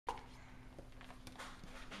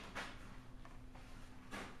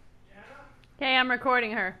I'm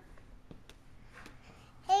recording her.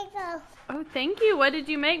 Here you go. Oh, thank you. What did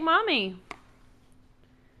you make, Mommy?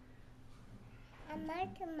 I'm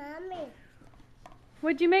making Mommy.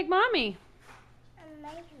 What'd you make, Mommy? I'm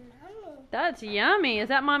making Mommy. That's yummy. Is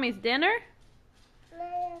that Mommy's dinner?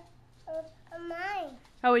 Mine.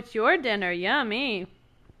 Oh, it's your dinner. Yummy.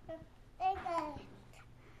 Here you go.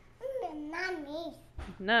 Mommy.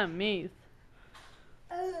 Nummies.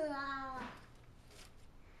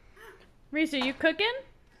 Reese, are you cooking?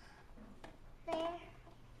 There.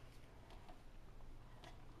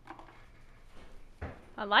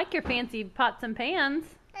 I like your fancy pots and pans.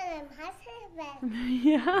 And my husband.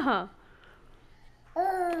 Yeah.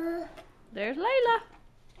 There's Layla.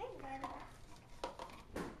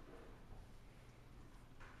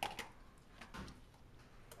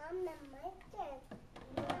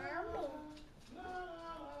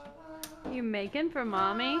 You making for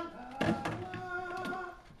Mommy?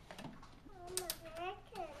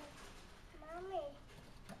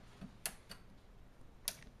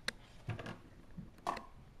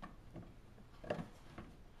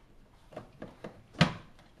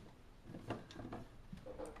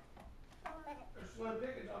 Slim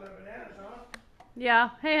pickings on their bananas, huh? Yeah.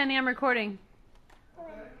 Hey, honey, I'm recording.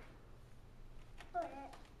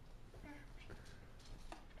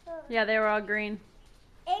 Yeah, they were all green.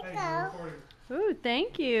 There you go. Ooh,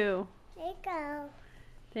 thank you. There you go.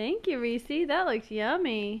 Thank you, Reese. That looks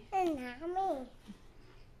yummy. And Mommy.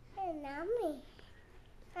 And Mommy.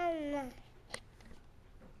 And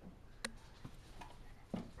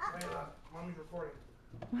Layla, Mommy's recording.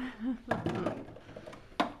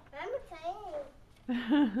 I'm playing.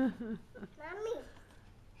 Mommy.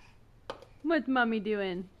 What's Mommy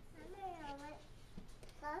doing? Mommy, I want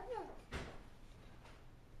photo.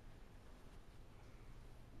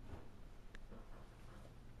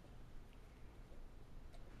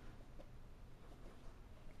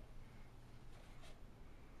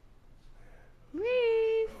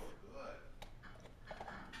 Reese.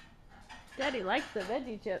 Daddy likes the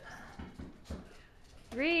veggie chips.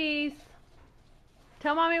 Reese.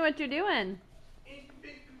 Tell Mommy what you're doing.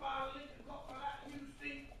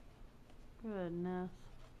 Goodness.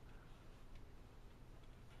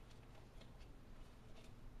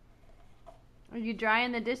 Are you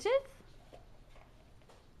drying the dishes?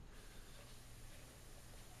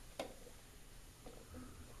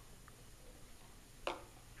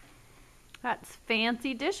 That's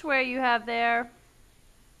fancy dishware you have there.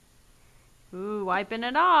 Ooh, wiping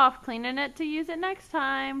it off, cleaning it to use it next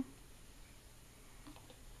time.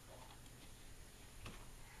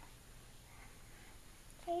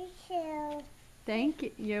 Thank you. Thank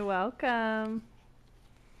you. You're welcome.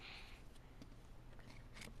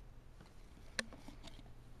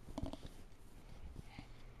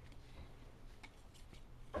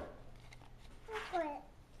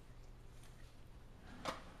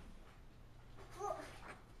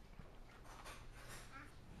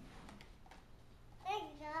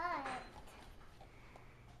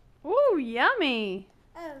 Ooh, yummy.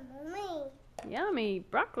 Mommy. Yummy.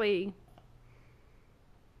 Broccoli.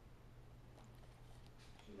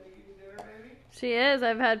 She making you dinner, baby? She is.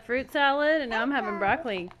 I've had fruit salad and now I'm having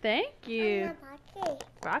broccoli. Thank you. Broccoli.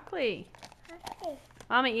 Broccoli. Broccoli.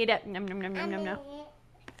 Mama, eat it. Nom, nom, nom, nom, nom, nom.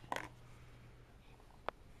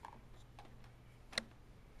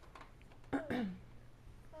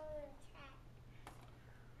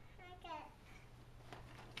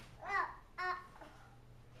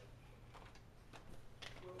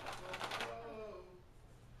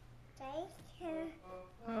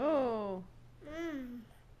 Oh.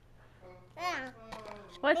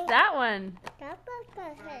 What's that one?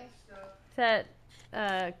 Is that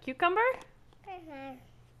cucumber?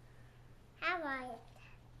 How about it?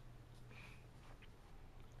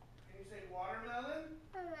 Can you say watermelon?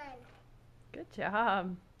 Good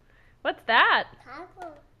job. What's that?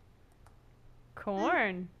 Purple.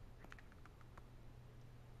 Corn.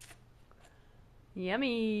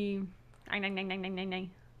 Yummy. Nang, nang, nang, nang, nang,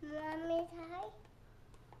 nang. Mommy,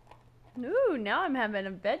 Ooh, now I'm having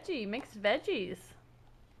a veggie, mixed veggies.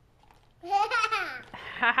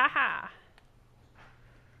 Ha ha ha.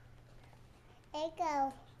 There you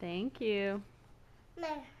go. Thank you. Mom.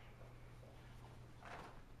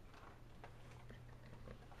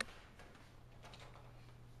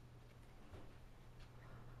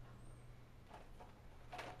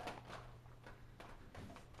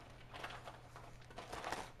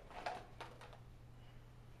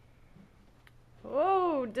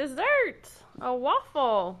 Oh, dessert. A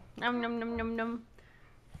waffle. Nom nom nom nom nom.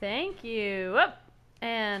 Thank you. Up.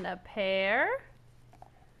 And a pear.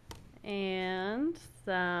 And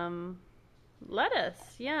some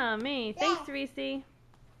Lettuce. Yummy. Thanks, Reese.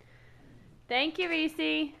 Thank you,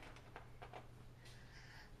 Reese.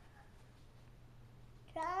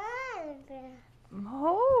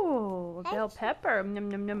 Oh, bell pepper. Num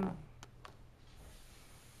num num.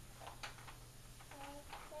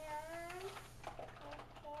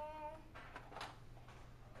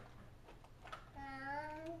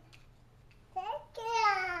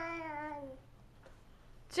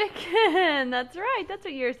 Chicken. That's right. That's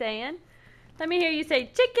what you're saying. Let me hear you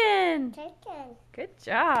say chicken. Chicken. Good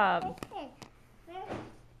job. Chicken.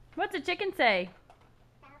 What's a chicken say?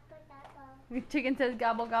 Gobble, gobble. Chicken says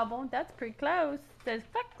gobble gobble. That's pretty close. Says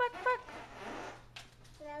cluck cluck cluck.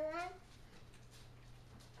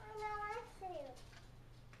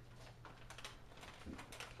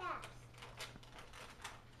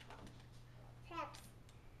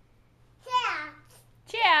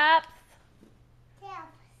 Chips.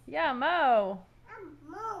 Yeah, Mo.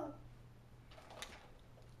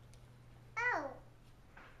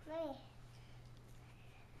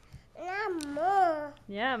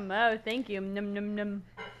 Yeah, Mo. Thank you. Num num num.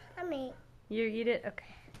 You eat it?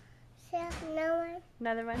 Okay.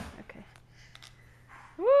 Another one? Okay.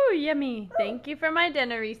 Woo, yummy. Thank you for my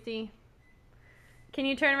dinner, Reese. Can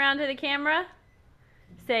you turn around to the camera?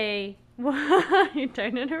 Say, you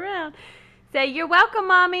turn it around. Say, you're welcome,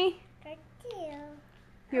 Mommy. Thank you.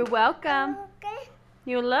 You're welcome. Okay.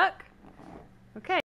 You look? Okay.